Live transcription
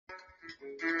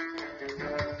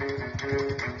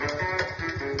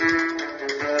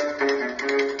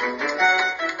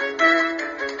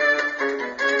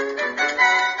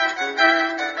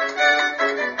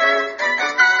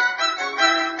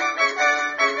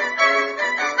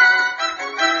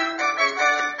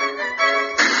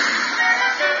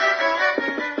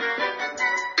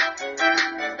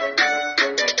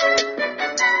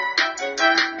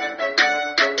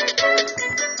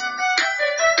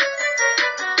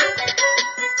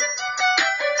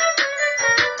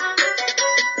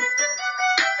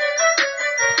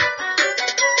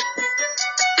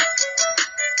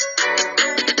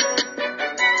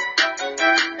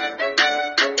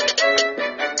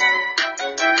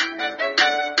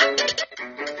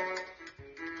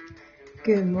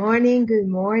Good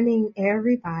morning,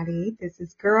 everybody. This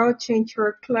is Girl Change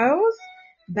Your Clothes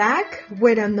back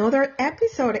with another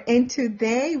episode. And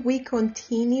today we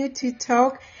continue to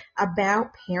talk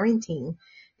about parenting.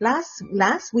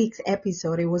 Last week's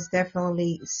episode, it was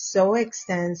definitely so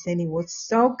extensive and it was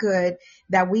so good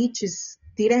that we just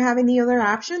didn't have any other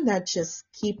option that just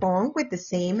keep on with the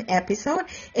same episode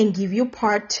and give you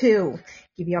part two.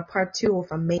 Give you a part two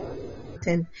of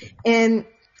amazing.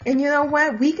 And you know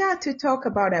what? We got to talk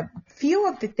about a few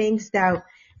of the things that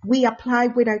we apply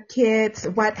with our kids,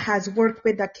 what has worked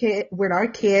with with our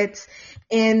kids,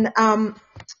 and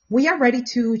we are ready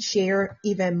to share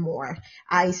even more.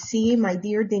 I see my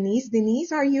dear Denise.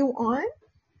 Denise, are you on?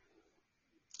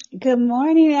 Good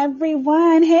morning,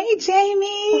 everyone. Hey, How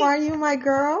Jamie. are you, my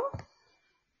girl?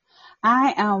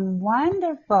 I am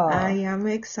wonderful. I am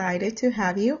excited to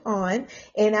have you on.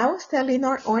 And I was telling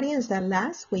our audience that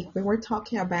last week we were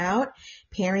talking about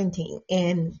parenting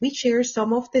and we shared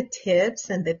some of the tips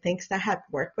and the things that have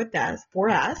worked with us for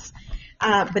us.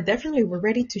 But definitely we're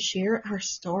ready to share our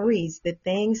stories, the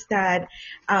things that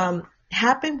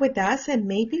happen with us, and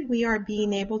maybe we are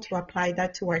being able to apply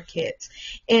that to our kids.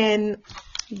 And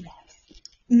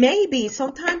maybe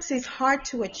sometimes it's hard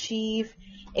to achieve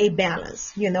a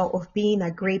balance, of being a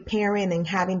great parent and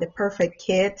having the perfect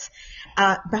kids.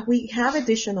 But we have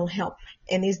additional help,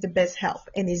 and it's the best help,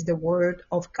 and it's the Word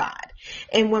of God.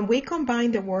 And when we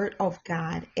combine the Word of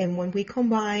God, and when we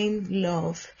combine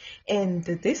love and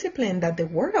the discipline that the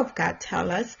Word of God tells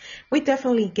us, we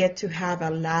definitely get to have a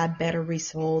lot better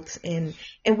results, and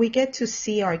we get to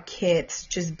see our kids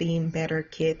just being better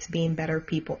kids, being better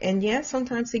people. And yes,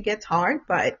 sometimes it gets hard,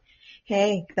 but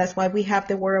hey, that's why we have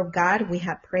the Word of God. We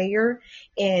have prayer,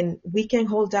 and we can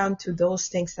hold on to those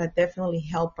things that definitely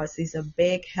help us. It's a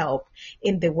big help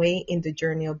in the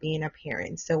journey of being a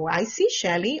parent. So I see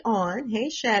Shelly on. Hey,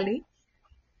 Shelly.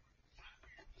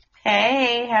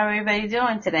 Hey, how everybody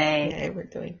doing today? Hey, we're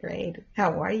doing great.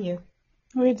 How are you?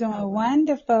 We're doing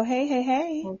wonderful.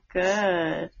 Hey.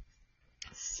 Good.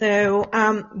 So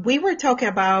we were talking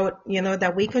about,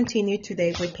 that we continue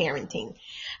today with parenting.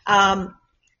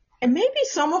 And maybe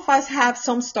some of us have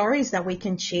some stories that we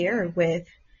can share with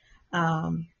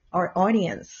our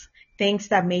audience, things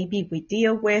that maybe we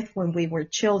deal with when we were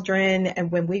children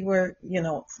and when we were,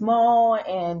 small,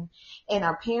 and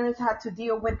our parents had to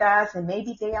deal with us, and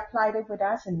maybe they applied it with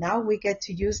us, and now we get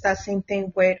to use that same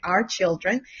thing with our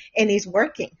children, and it's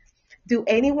working. Do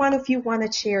any one of you want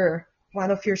to share one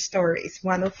of your stories,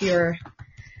 one of your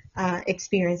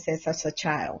experiences as a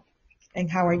child? And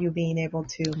how are you being able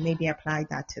to maybe apply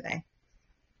that today?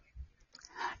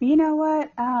 You know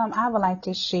what? I would like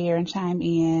to share and chime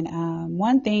in.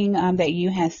 One thing that you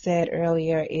had said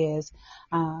earlier is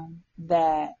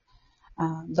that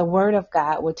the Word of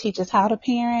God will teach us how to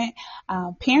parent.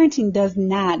 Parenting does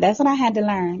not. That's what I had to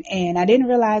learn, and I didn't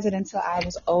realize it until I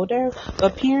was older.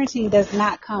 But parenting does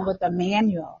not come with a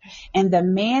manual, and the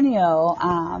manual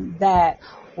that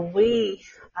we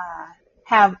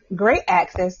have great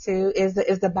access to is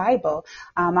the Bible.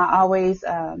 I always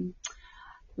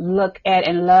look at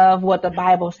and love what the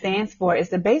Bible stands for. It's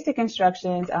the basic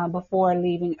instructions before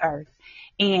leaving Earth,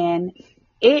 and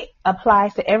it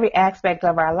applies to every aspect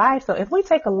of our life. So if we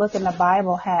take a look in the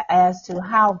Bible as to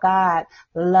how God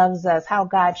loves us, how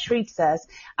God treats us,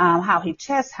 how He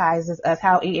chastises us,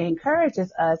 how He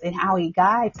encourages us, and how He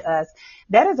guides us,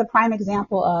 that is a prime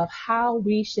example of how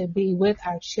we should be with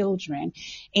our children.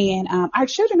 And our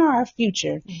children are our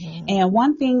future. Mm-hmm. And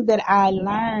one thing that I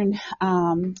learned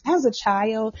as a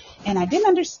child, and I didn't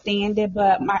understand it,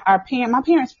 but my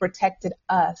parents protected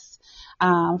us.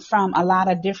 from a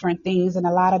lot of different things and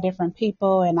a lot of different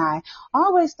people. And I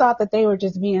always thought that they were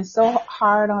just being so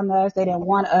hard on us. They didn't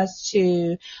want us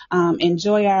to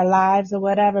enjoy our lives or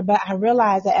whatever. But I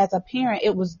realized that as a parent,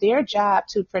 it was their job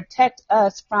to protect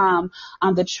us from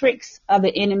the tricks of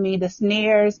the enemy, the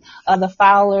snares of the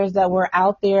fowlers that were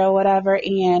out there or whatever.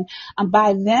 And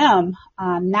by them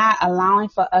not allowing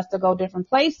for us to go different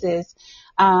places,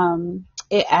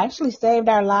 it actually saved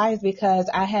our lives, because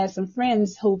I had some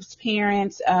friends whose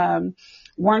parents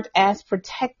weren't as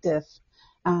protective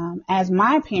as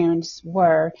my parents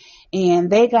were, and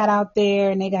they got out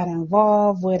there and they got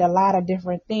involved with a lot of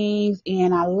different things.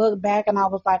 And I look back and I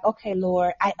was like, okay,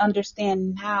 Lord, I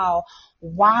understand now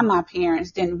why my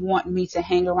parents didn't want me to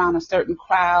hang around a certain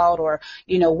crowd, or,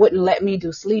 wouldn't let me do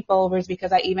sleepovers,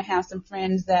 because I even have some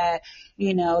friends that,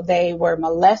 they were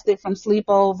molested from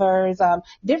sleepovers.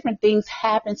 Different things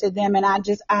happened to them. And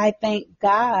I thank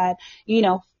God,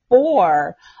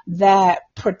 for that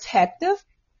protective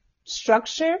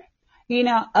structure,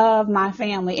 of my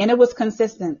family. And it was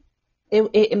consistent.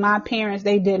 My parents,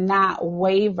 they did not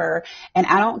waver. And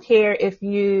I don't care if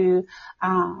you,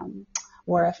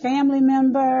 were a family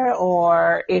member,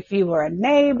 or if you were a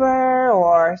neighbor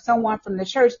or someone from the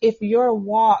church,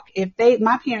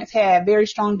 my parents had very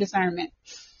strong discernment.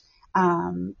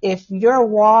 If your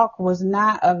walk was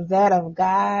not of that of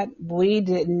God, we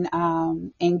didn't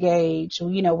engage.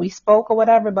 We spoke or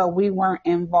whatever, but we weren't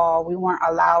involved. We weren't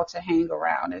allowed to hang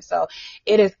around. And so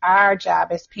it is our job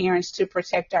as parents to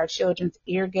protect our children's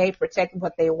ear gate, protect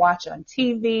what they watch on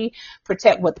TV,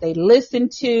 protect what they listen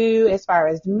to as far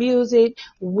as music.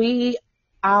 We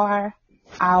are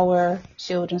our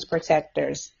children's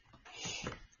protectors.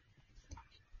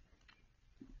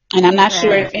 And I'm not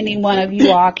sure if any one of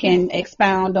you all can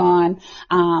expound on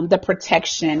the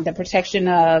protection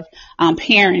of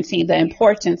parenting, the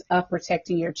importance of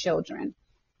protecting your children.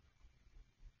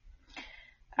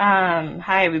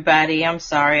 Hi, everybody. I'm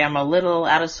sorry. I'm a little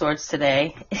out of sorts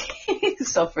today,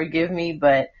 so forgive me.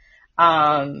 But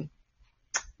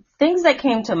things that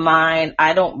came to mind,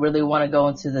 I don't really want to go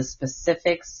into the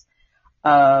specifics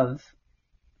of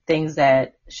things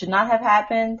that should not have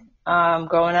happened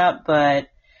growing up, but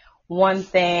one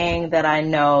thing that I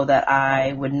know that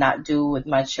I would not do with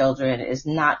my children is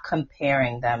not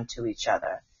comparing them to each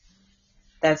other.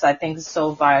 That's, I think,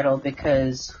 so vital,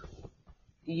 because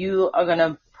you are going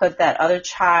to put that other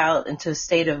child into a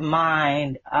state of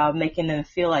mind, making them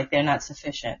feel like they're not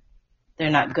sufficient. They're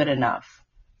not good enough.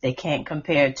 They can't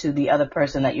compare to the other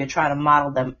person that you're trying to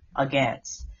model them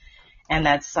against. And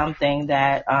that's something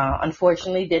that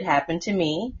unfortunately did happen to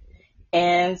me.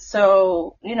 And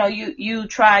so, you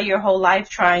try your whole life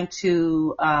trying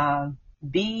to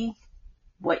be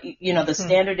what, the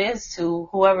standard is to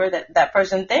whoever that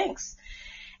person thinks.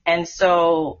 And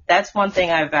so that's one thing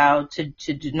I vowed to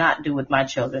do not do with my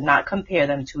children, not compare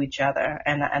them to each other.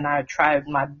 And I tried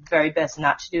my very best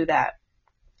not to do that.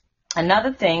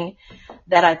 Another thing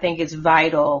that I think is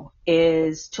vital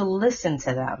is to listen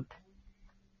to them.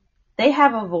 They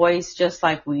have a voice just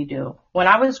like we do. When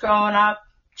I was growing up,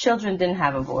 children didn't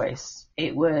have a voice.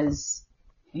 It was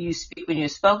you speak when you're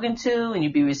spoken to, and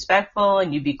you be respectful,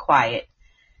 and you be quiet.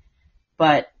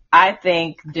 But I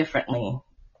think differently.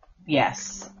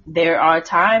 Yes, there are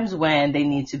times when they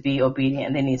need to be obedient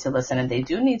and they need to listen, and they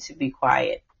do need to be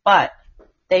quiet. But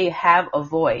they have a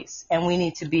voice, and we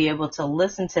need to be able to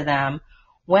listen to them.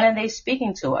 When are they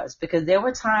speaking to us? Because there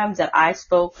were times that I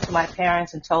spoke to my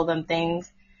parents and told them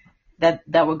things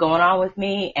that were going on with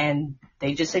me, and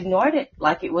they just ignored it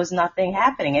like it was nothing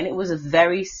happening. And it was a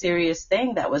very serious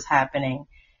thing that was happening.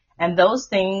 And those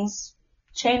things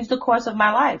changed the course of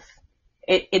my life.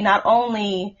 It not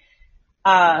only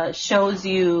shows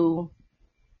you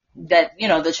that,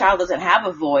 the child doesn't have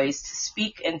a voice to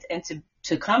speak and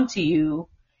to come to you.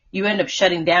 You end up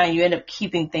shutting down. You end up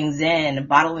keeping things in and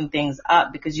bottling things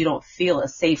up because you don't feel a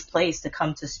safe place to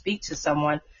come to speak to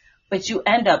someone. But you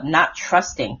end up not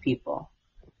trusting people.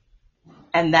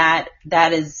 And that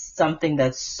is something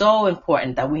that's so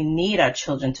important, that we need our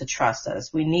children to trust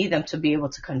us. We need them to be able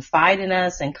to confide in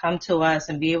us and come to us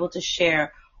and be able to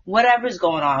share whatever's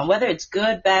going on, whether it's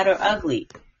good, bad, or ugly.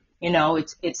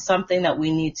 It's something that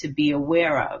we need to be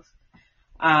aware of.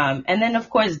 And then, of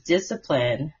course,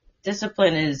 discipline.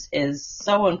 Discipline is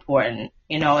so important,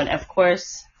 and of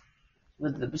course,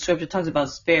 the scripture talks about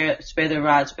spare the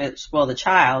rod, spoil the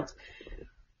child.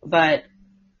 But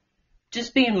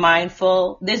just being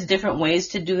mindful, there's different ways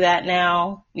to do that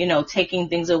now, taking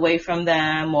things away from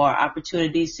them or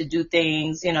opportunities to do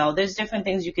things, there's different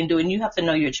things you can do, and you have to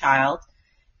know your child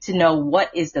to know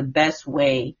what is the best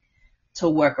way to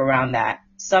work around that.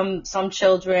 Some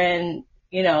children,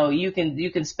 you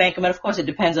can spank them, and of course it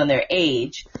depends on their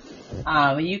age.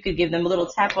 You could give them a little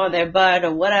tap on their butt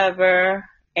or whatever,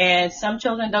 and some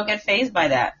children don't get fazed by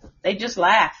that. They just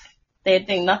laugh. They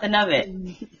think nothing of it.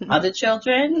 Other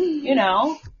children,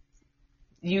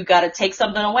 you got to take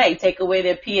something away. Take away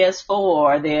their PS4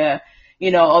 or their,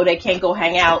 they can't go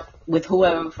hang out with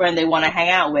whoever friend they want to hang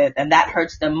out with, and that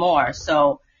hurts them more.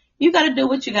 So you got to do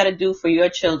what you got to do for your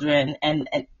children, and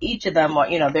each of them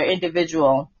are, they're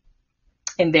individual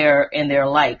in their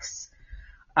likes.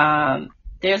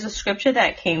 There's a scripture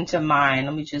that came to mind.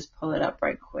 Let me just pull it up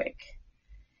right quick.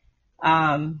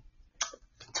 Proverbs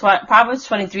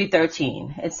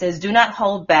 23:13. It says, "Do not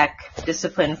hold back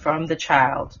discipline from the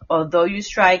child. Although you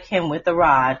strike him with a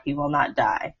rod, he will not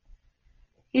die."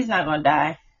 He's not going to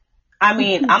die. I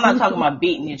mean, I'm not talking about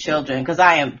beating your children, because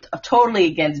I am totally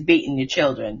against beating your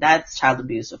children. That's child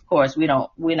abuse. Of course, we're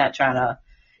not trying to,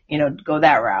 go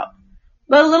that route.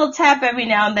 But a little tap every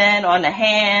now and then on the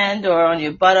hand or on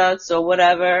your buttocks or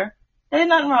whatever. There's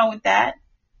nothing wrong with that.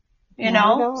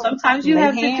 Sometimes you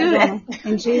have to do that.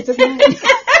 In Jesus' name.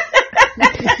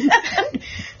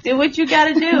 Do what you got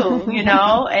to do,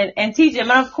 and teach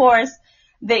them. And of course,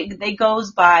 they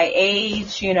goes by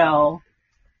age,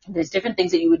 There's different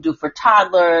things that you would do for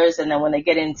toddlers, and then when they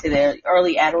get into their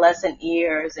early adolescent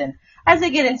years, and as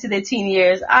they get into their teen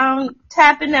years,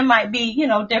 tapping them might be,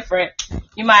 different.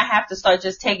 You might have to start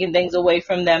just taking things away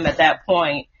from them at that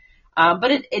point.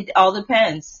 But it all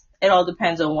depends. It all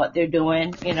depends on what they're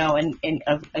doing, and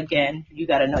again, you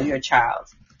got to know your child.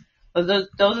 So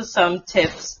those are some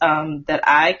tips that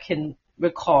I can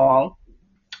recall.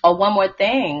 Oh, one more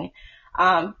thing,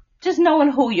 just knowing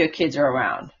who your kids are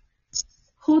around.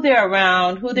 Who they're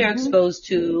around, who they're exposed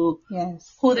to,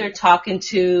 yes, who they're talking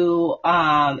to,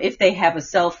 if they have a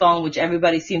cell phone, which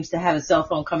everybody seems to have a cell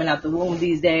phone coming out the womb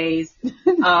these days. But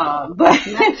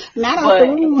not out the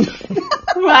womb.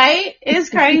 Right?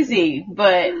 It's crazy.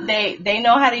 But they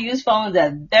know how to use phones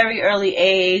at a very early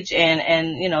age,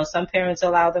 and some parents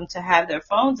allow them to have their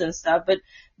phones and stuff, but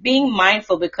being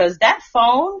mindful, because that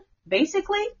phone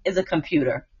basically is a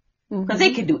computer. Because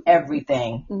they can do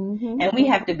everything. And we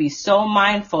have to be so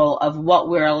mindful of what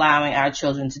we're allowing our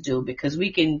children to do, because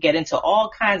we can get into all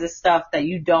kinds of stuff that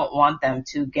you don't want them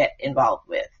to get involved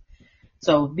with.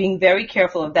 So being very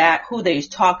careful of that, who they're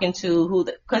talking to,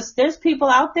 because there's people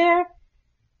out there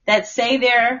that say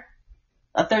they're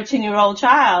a 13-year-old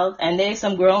child and they're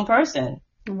some grown person.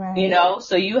 Right.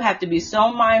 So you have to be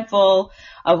so mindful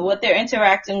of what they're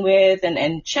interacting with,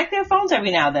 and check their phones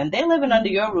every now and then. They're living under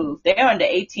your roof. They're under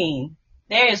 18.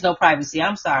 There is no privacy.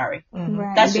 I'm sorry.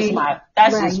 Right. That's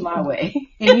just my way.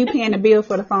 And you paying the bill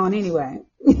for the phone anyway.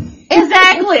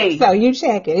 Exactly. So you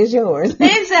check it. It's yours.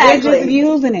 Exactly. You're just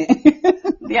using it.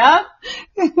 Yep.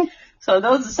 So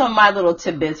those are some of my little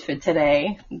tidbits for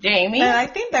today. Jamie? And I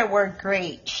think that were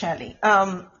great, Shelly.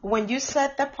 When you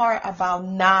said the part about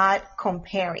not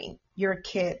comparing your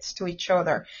kids to each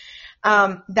other,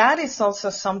 that is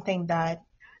also something that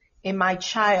in my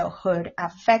childhood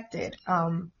affected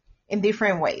in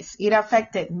different ways. It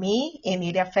affected me, and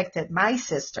it affected my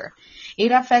sister.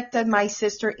 It affected my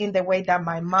sister in the way that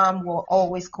my mom will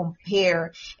always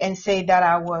compare and say that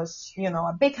I was,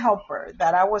 a big helper,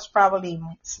 that I was probably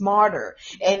smarter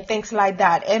and things like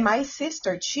that. And my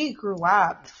sister, she grew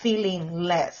up feeling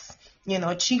less.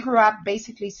 She grew up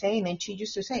basically saying, and she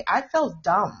used to say, I felt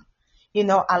dumb,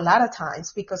 a lot of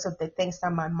times because of the things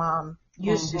that my mom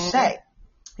used to say.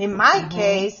 In my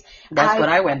case, that's what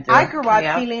I went through. I grew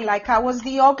up feeling like I was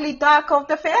the ugly duck of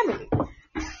the family.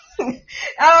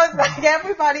 I was like,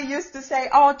 everybody used to say,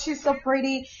 oh, she's so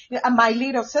pretty, my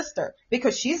little sister,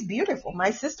 because she's beautiful.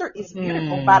 My sister is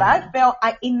beautiful, but I felt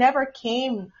it never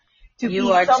came to be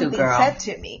something said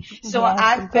to me. So yes,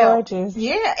 I felt, gorgeous.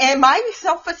 and my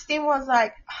self-esteem was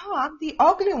like, oh, I'm the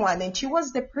ugly one, and she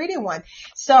was the pretty one.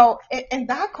 So, and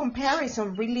that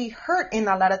comparison really hurt in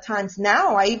a lot of times.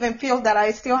 Now I even feel that I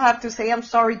still have to say I'm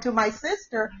sorry to my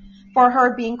sister for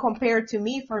her being compared to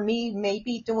me, for me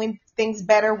maybe doing things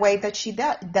better way that she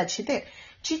did.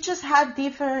 She just had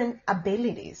different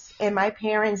abilities, and my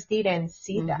parents didn't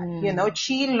see that.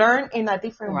 She learned in a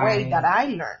different way that I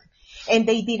learned. And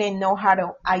they didn't know how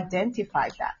to identify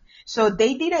that. So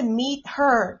they didn't meet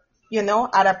her,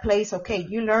 at a place, okay,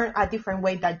 you learn a different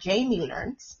way that Jamie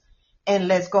learns, and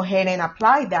let's go ahead and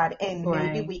apply that, and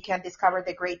maybe we can discover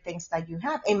the great things that you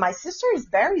have. And my sister is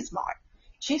very smart.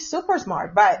 She's super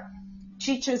smart, but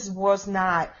she just was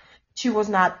not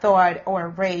taught or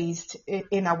raised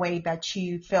in a way that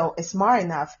she felt smart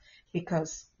enough,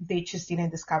 because they just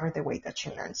didn't discover the way that she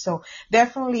learned. So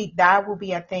definitely that will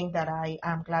be a thing that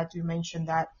I'm glad you mentioned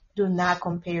that Do not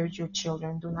compare your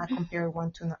children. Do not compare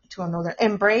one to another.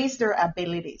 Embrace their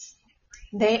abilities.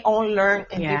 They all learn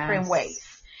in different ways.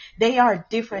 Yes. They are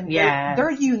different.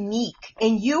 They're Yes. unique.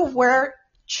 And you were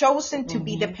chosen to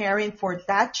be the Mhm. parent for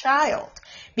that child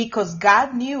because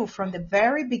God knew from the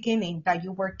very beginning that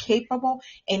you were capable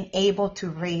and able to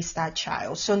raise that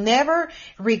child. So never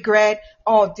regret,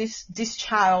 oh, this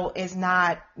child is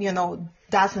not,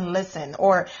 doesn't listen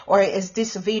or is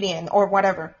disobedient or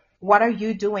whatever. What are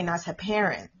you doing as a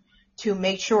parent to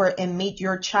make sure and meet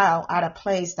your child at a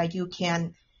place that you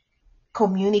can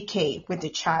communicate with the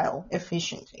child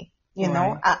efficiently?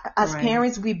 Right. As Right.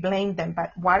 parents, we blame them,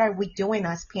 but what are we doing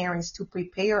as parents to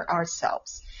prepare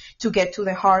ourselves to get to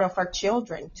the heart of our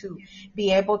children, to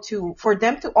be able to, for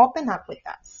them to open up with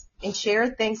us and share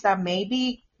things that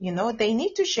maybe, they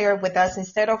need to share with us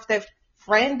instead of the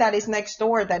friend that is next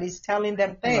door that is telling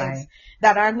them things Right.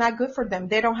 that are not good for them.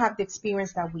 They don't have the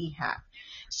experience that we have.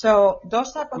 So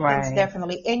those type of things Right.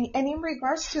 definitely. And in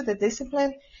regards to the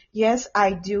discipline, yes,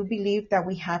 I do believe that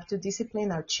we have to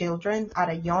discipline our children at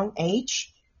a young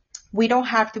age. We don't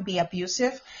have to be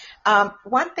abusive.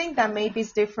 One thing that maybe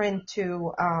is different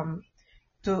to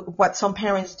what some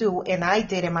parents do, and I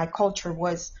did in my culture,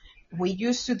 was we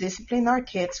used to discipline our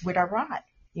kids with a rod.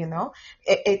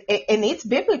 And it's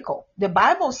biblical. The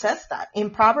Bible says that in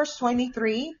Proverbs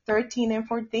 23:13 and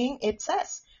 14, it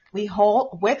says,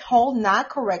 withhold not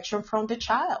correction from the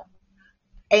child.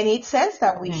 And it says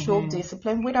that we should Mhm.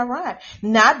 discipline with a rod,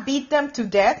 not beat them to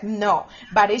death. No,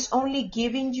 but it's only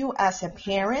giving you as a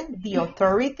parent the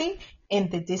authority and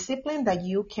the discipline that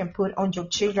you can put on your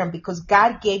children because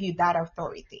God gave you that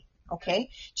authority. Okay.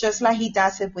 Just like he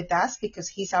does it with us because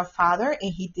he's our father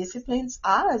and he disciplines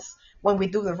us when we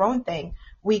do the wrong thing.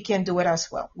 We can do it as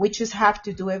well. We just have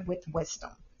to do it with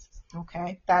wisdom.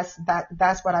 Okay, that's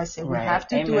what I say. We Right. have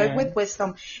to do it with Amen.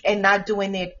 wisdom and not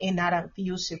doing it in an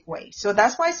abusive way. So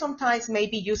that's why sometimes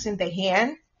maybe using the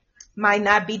hand might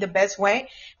not be the best way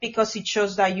because it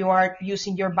shows that you are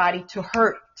using your body to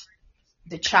hurt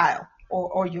the child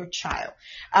or your child.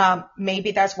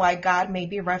 Maybe that's why God may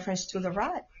be referenced to the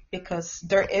rod because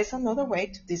there is another way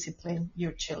to discipline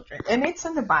your children and it's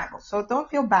in the Bible. So don't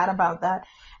feel bad about that.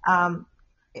 Um,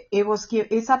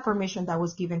 it's a permission that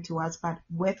was given to us, but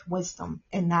with wisdom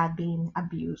and not being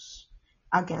abused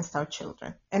against our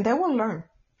children. And they will learn.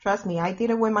 Trust me, I did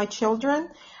it with my children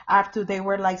after they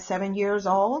were like 7 years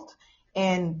old,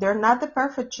 and they're not the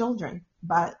perfect children,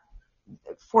 but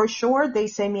for sure they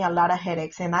save me a lot of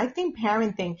headaches. And I think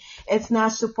parenting, it's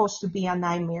not supposed to be a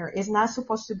nightmare. It's not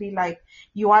supposed to be like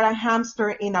you are a hamster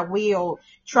in a wheel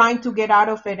trying to get out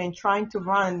of it and trying to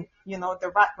run,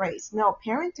 the rat race. No,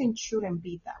 parenting shouldn't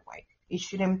be that way.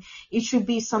 It should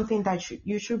be something that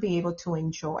you should be able to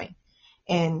enjoy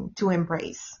and to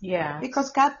embrace. Because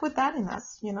Yes. God put that in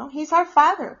us, He's our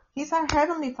Father. He's our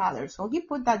Heavenly Father. So He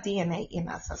put that DNA in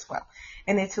us as well.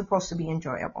 And it's supposed to be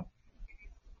enjoyable.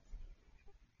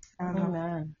 I don't know.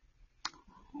 Amen.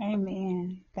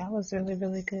 Amen. That was really,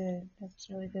 really good. That's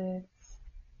really good.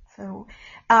 So,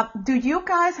 do you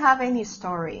guys have any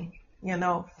story,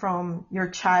 from your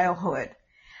childhood,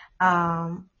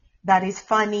 that is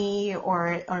funny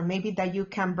or maybe that you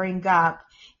can bring up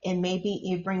and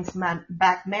maybe it brings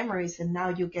back memories and now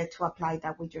you get to apply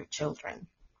that with your children?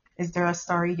 Is there a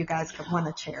story you guys want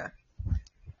to share?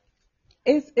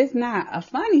 It's not a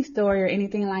funny story or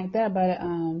anything like that, but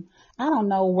I don't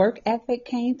know, work ethic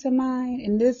came to mind,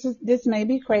 and this may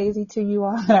be crazy to you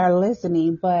all that are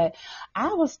listening, but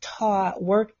I was taught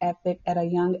work ethic at a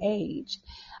young age.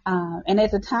 And at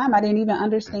the time, I didn't even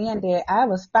understand it. I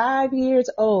was 5 years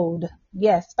old.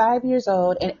 Yes, 5 years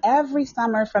old. And every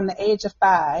summer from the age of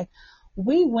 5,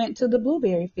 we went to the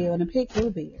blueberry field and picked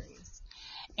blueberries.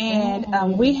 And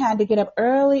we Mm. had to get up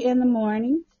early in the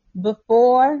morning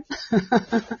before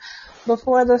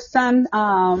before the sun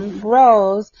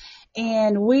rose,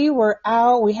 and we were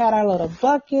out. We had our little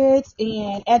buckets,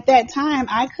 and at that time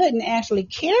I couldn't actually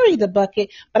carry the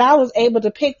bucket, but I was able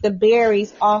to pick the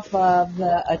berries off of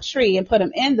a tree and put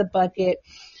them in the bucket.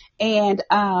 And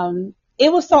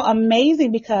it was so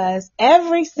amazing because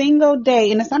every single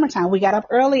day in the summertime, we got up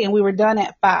early and we were done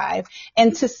at 5.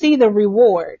 And to see the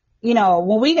reward,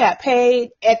 when we got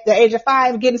paid at the age of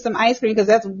 5, getting some ice cream, because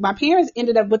that's my parents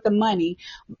ended up with the money.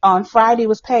 On Friday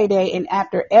was payday, and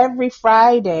after every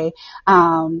Friday,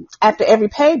 after every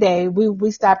payday,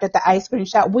 we stopped at the ice cream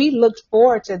shop. We looked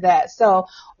forward to that. So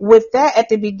with that, at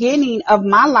the beginning of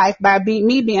my life,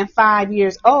 me being 5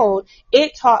 years old,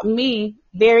 it taught me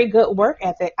very good work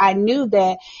ethic. I knew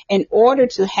that in order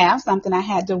to have something, I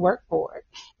had to work for it.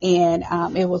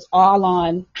 And it was all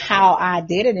on how I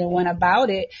did it and went about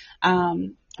it.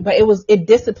 but it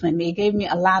disciplined me. It gave me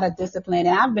a lot of discipline.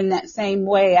 And I've been that same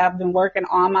way. I've been working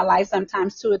all my life,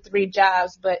 sometimes 2 or 3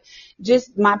 jobs, but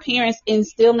just my parents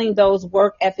instilling those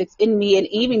work ethics in me. And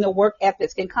even the work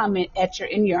ethics can come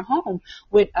in your home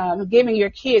with, giving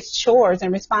your kids chores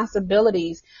and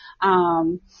responsibilities.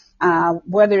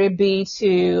 Whether it be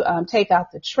to, take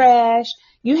out the trash.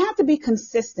 You have to be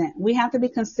consistent. We have to be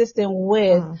consistent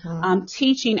with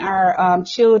teaching our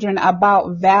children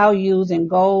about values and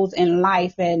goals in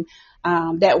life, and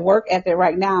that work ethic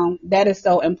right now, that is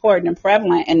so important and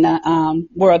prevalent in the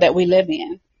world that we live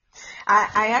in.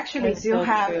 I actually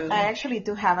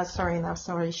do have a story, and I'm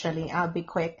sorry, Shelly, I'll be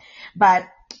quick, but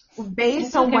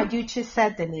based on what you just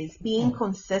said, Denise, being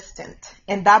consistent,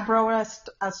 and that brought us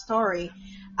a story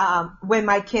with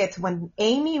my kids. When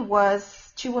Amy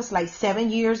she was like 7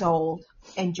 years old,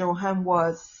 and Johan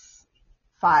was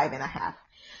 5.5.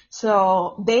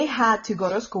 So they had to go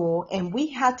to school, and we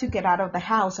had to get out of the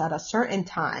house at a certain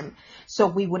time so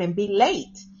we wouldn't be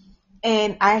late.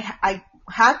 And I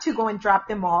had to go and drop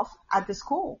them off at the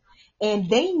school, and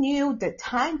they knew the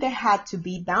time they had to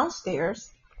be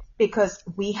downstairs, because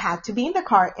we had to be in the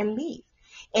car and leave.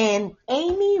 And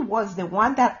Amy was the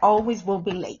one that always will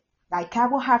be late. Like, I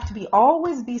will have to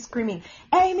always be screaming,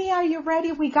 Amy, are you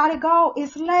ready? We gotta go.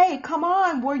 It's late. Come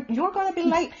on. You're gonna be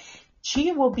late.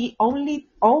 She will be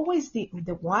always the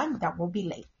one that will be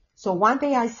late. So one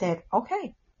day I said,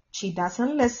 okay, she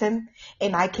doesn't listen,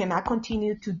 and I cannot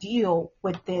continue to deal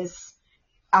with this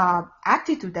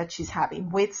attitude that she's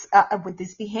having with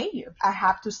this behavior. I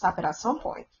have to stop it at some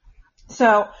point.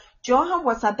 So Johan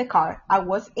was at the car. I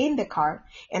was in the car,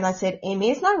 and I said,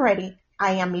 Amy is not ready.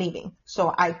 I am leaving.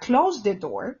 So I closed the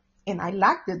door and I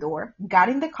locked the door, got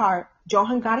in the car.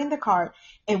 Johan got in the car,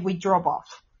 and we drove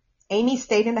off. Amy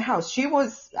stayed in the house.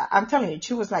 I'm telling you,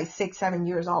 she was like 6, 7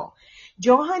 years old.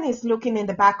 Johan is looking in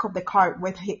the back of the car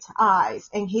with his eyes,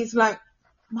 and he's like,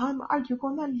 Mom, are you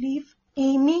going to leave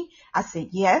Amy? I said,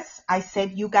 yes. I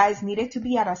said, you guys needed to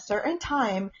be at a certain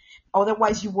time.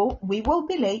 Otherwise, we will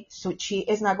be late. So she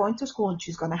is not going to school, and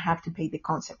she's going to have to pay the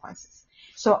consequences.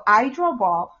 So I drove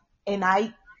off, and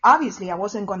I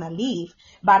wasn't going to leave,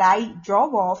 but I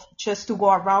drove off just to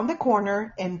go around the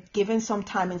corner and give him some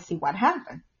time and see what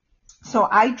happened. So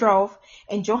I drove,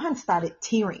 and Johan started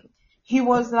tearing. He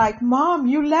was like, Mom,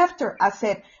 you left her. I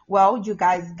said, well, you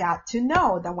guys got to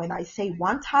know that when I say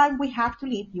one time we have to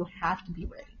leave, you have to be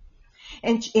ready.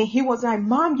 And he was like,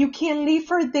 Mom, you can't leave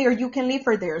her there. You can leave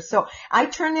her there. So I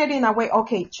turned it in a way,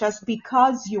 okay, just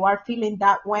because you are feeling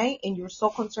that way and you're so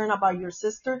concerned about your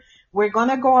sister, we're going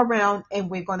to go around and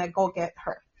we're going to go get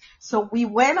her. So we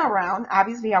went around.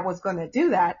 Obviously, I was going to do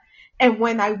that. And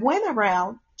when I went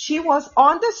around, she was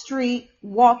on the street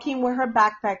walking with her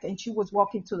backpack, and she was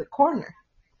walking to the corner.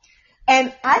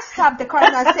 And I stopped the car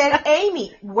and I said,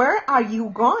 Amy, where are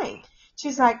you going?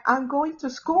 She's like, I'm going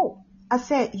to school. I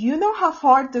said, you know how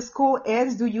far the school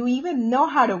is? Do you even know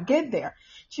how to get there?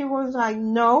 She was like,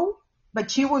 no, but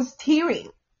she was tearing.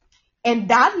 And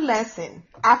that lesson,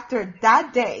 after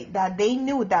that day, that they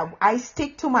knew that I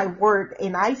stick to my word,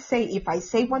 and if I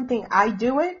say one thing, I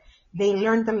do it, they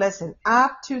learned the lesson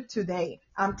up to today.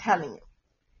 I'm telling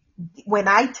you, when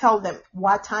I tell them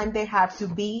what time they have to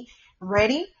be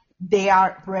ready, they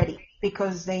are ready,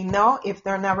 because they know if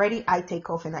they're not ready, I take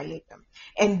off and I leave them.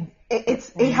 And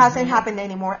it hasn't happened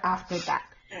anymore after that.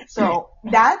 So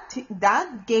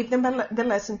that gave them the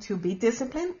lesson to be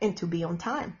disciplined and to be on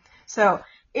time. So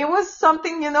it was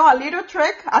something, a little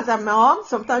trick as a mom.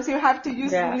 Sometimes you have to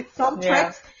use some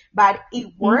tricks, but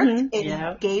it worked, and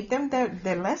it gave them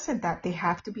the lesson that they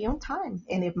have to be on time.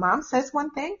 And if mom says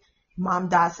one thing, mom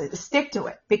does it. Stick to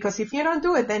it, because if you don't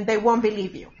do it, then they won't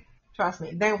believe you. Trust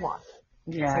me, they won't.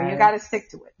 Yeah. So you got to stick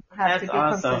to it. You have to be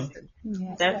awesome. Consistent.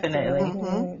 Yes, definitely.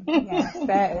 Really yes,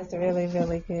 that is really,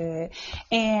 really good.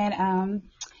 And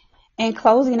in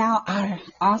closing out our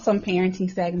awesome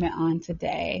parenting segment on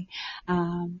today,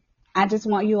 I just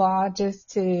want you all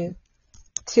just to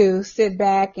sit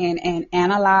back and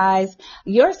analyze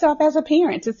yourself as a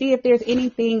parent, to see if there's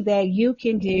anything that you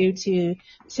can do to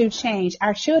change.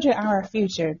 Our children are our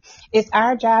future. It's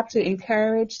our job to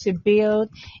encourage, to build,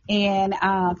 and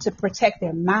to protect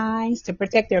their minds, to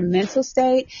protect their mental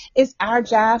state. It's our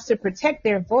job to protect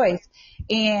their voice,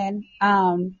 and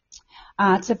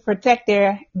to protect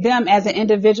them as an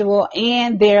individual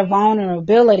and their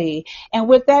vulnerability. And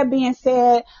with that being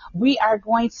said, we are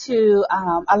going to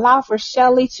allow for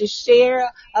Shelly to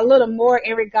share a little more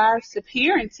in regards to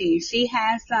parenting. She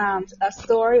has a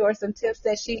story or some tips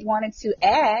that she wanted to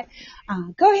add.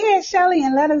 Go ahead, Shelly,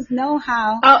 and let us know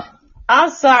how. Oh, I'm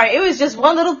sorry. It was just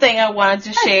one little thing I wanted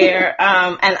to share.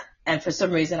 And And for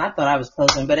some reason, I thought I was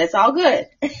closing, but it's all good.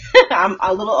 I'm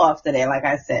a little off today, like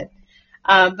I said.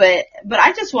 But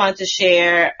I just wanted to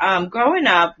share, growing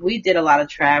up, we did a lot of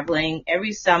traveling.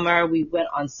 Every summer we went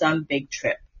on some big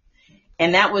trip.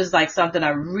 And that was like something I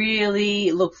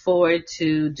really look forward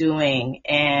to doing.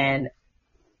 And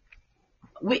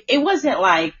it wasn't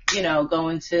like,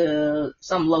 going to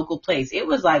some local place. It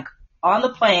was like on the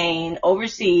plane,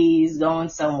 overseas, going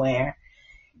somewhere.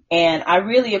 And I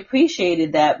really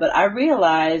appreciated that. But I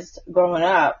realized growing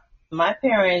up, my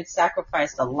parents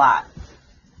sacrificed a lot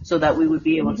so that we would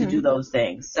be able to do those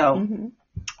things. So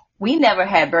we never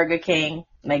had Burger King,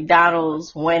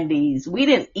 McDonald's, Wendy's. We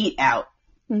didn't eat out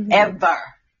ever.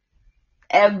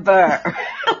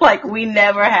 Like we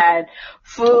never had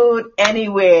food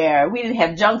anywhere. We didn't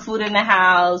have junk food in the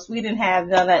house. We didn't have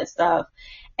none of that stuff.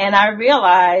 And I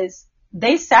realized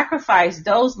they sacrificed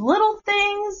those little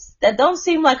things that don't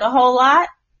seem like a whole lot,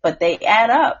 but they add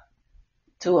up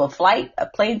to a flight, a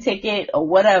plane ticket, or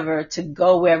whatever to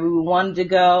go wherever we wanted to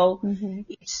go.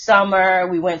 Each summer,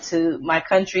 we went to my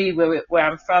country where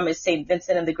I'm from is St.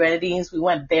 Vincent and the Grenadines. We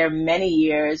went there many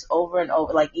years over and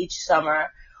over, like each summer.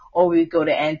 Or we'd go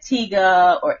to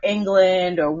Antigua or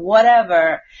England or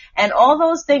whatever. And all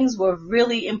those things were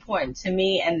really important to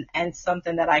me and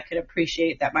something that I could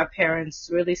appreciate that my parents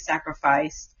really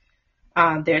sacrificed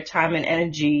their time and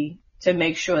energy to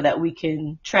make sure that we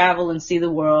can travel and see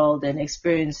the world and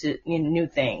experience new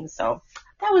things. So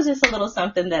that was just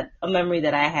a memory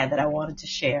that I had that I wanted to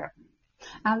share.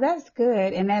 That's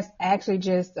good. And that's actually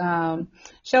just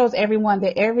shows everyone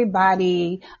that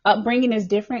everybody upbringing is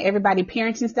different. Everybody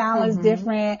parenting style is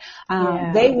different.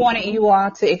 They wanted you all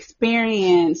to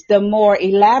experience the more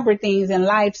elaborate things in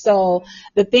life. So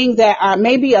the things that are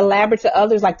maybe elaborate to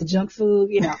others, like the junk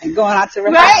food, and going out to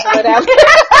restaurants or whatever.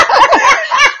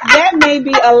 That may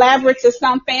be elaborate to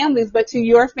some families, but to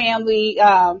your family,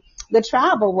 the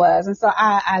travel was. And so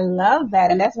I love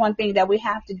that. And that's one thing that we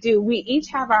have to do. We each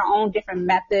have our own different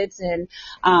methods and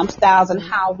styles and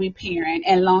how we parent.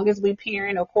 And long as we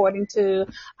parent according to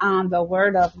the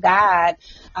word of God,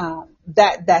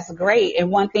 that's great.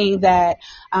 And one thing that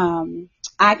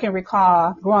I can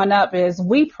recall growing up is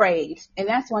we prayed. And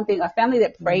that's one thing, a family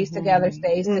that prays together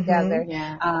stays together.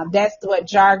 Yeah. That's what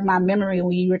jogged my memory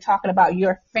when you were talking about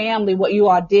your family, what you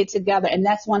all did together. And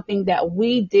that's one thing that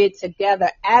we did together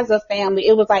as a family.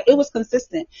 It was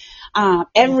consistent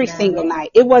every single night.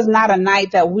 It was not a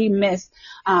night that we missed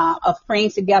of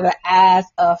praying together as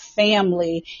a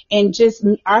family, and just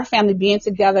our family being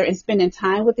together and spending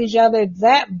time with each other.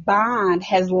 That bond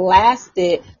has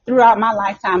lasted throughout my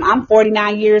lifetime. I'm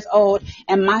 49 years old,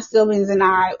 and my siblings and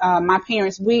my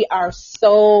parents, we are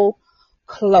so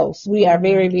close. We are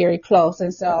very, very close.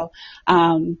 And so,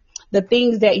 the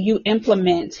things that you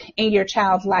implement in your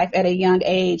child's life at a young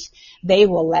age, they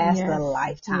will last a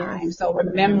lifetime. Yes. So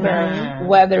remember,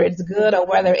 whether it's good or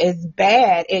whether it's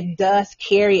bad, it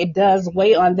does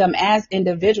weigh on them as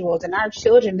individuals. And our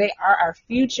children, they are our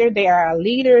future. They are our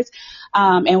leaders.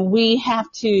 And we have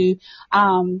to,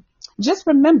 just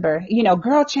remember,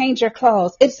 girl, change your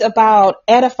clothes. It's about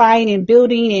edifying and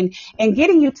building and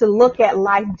getting you to look at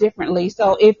life differently.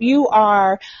 So if you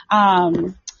are,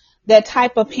 that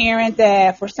type of parent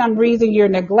that for some reason you're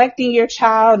neglecting your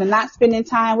child and not spending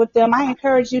time with them, I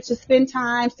encourage you to spend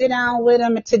time, sit down with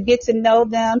them, and to get to know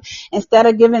them instead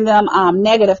of giving them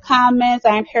negative comments.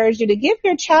 I encourage you to give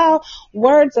your child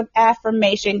words of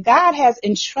affirmation. God has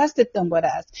entrusted them with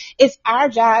us. It's our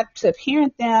job to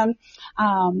parent them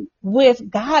with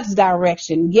God's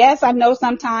direction. Yes, I know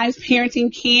sometimes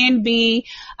parenting can be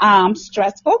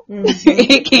stressful.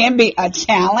 It can be a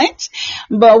challenge,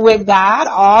 but with God,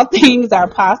 all things are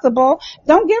possible.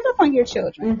 Don't give up on your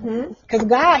children, because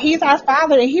God, He's our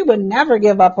Father, and He would never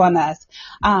give up on us.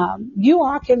 You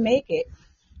all can make it.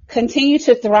 Continue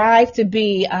to thrive to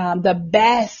be the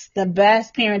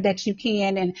best parent that you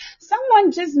can. And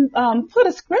someone just put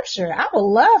a scripture. I would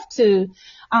love to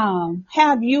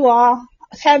have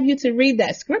you to read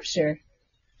that scripture.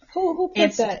 Who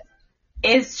put that?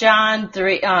 It's John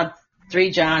 3,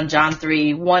 John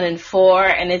 3, 1 and 4,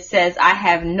 and it says, I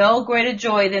have no greater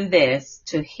joy than this,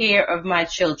 to hear of my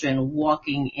children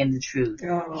walking in the truth.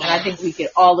 Oh. And I think we can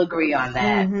all agree on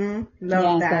that.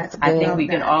 Love that. I think we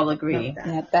can all agree.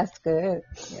 Yeah, that's good.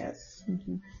 Yes.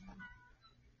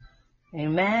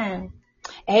 Amen.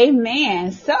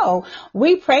 Amen. So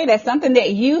we pray that something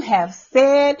that you have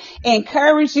said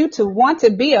encourage you to want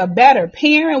to be a better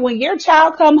parent when your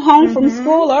child come home from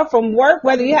school or from work,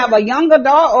 whether you have a young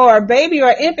adult or a baby or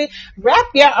infant, wrap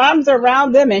your arms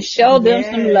around them and show them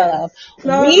some love.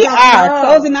 We are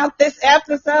closing out this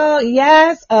episode,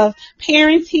 yes, of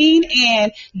parenting,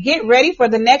 and get ready for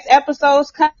the next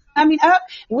episodes coming up.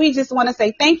 We just want to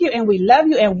say thank you and we love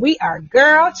you, and we are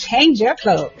Girl Change Your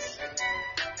Clothes.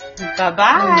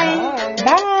 Bye-bye.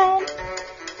 Bye.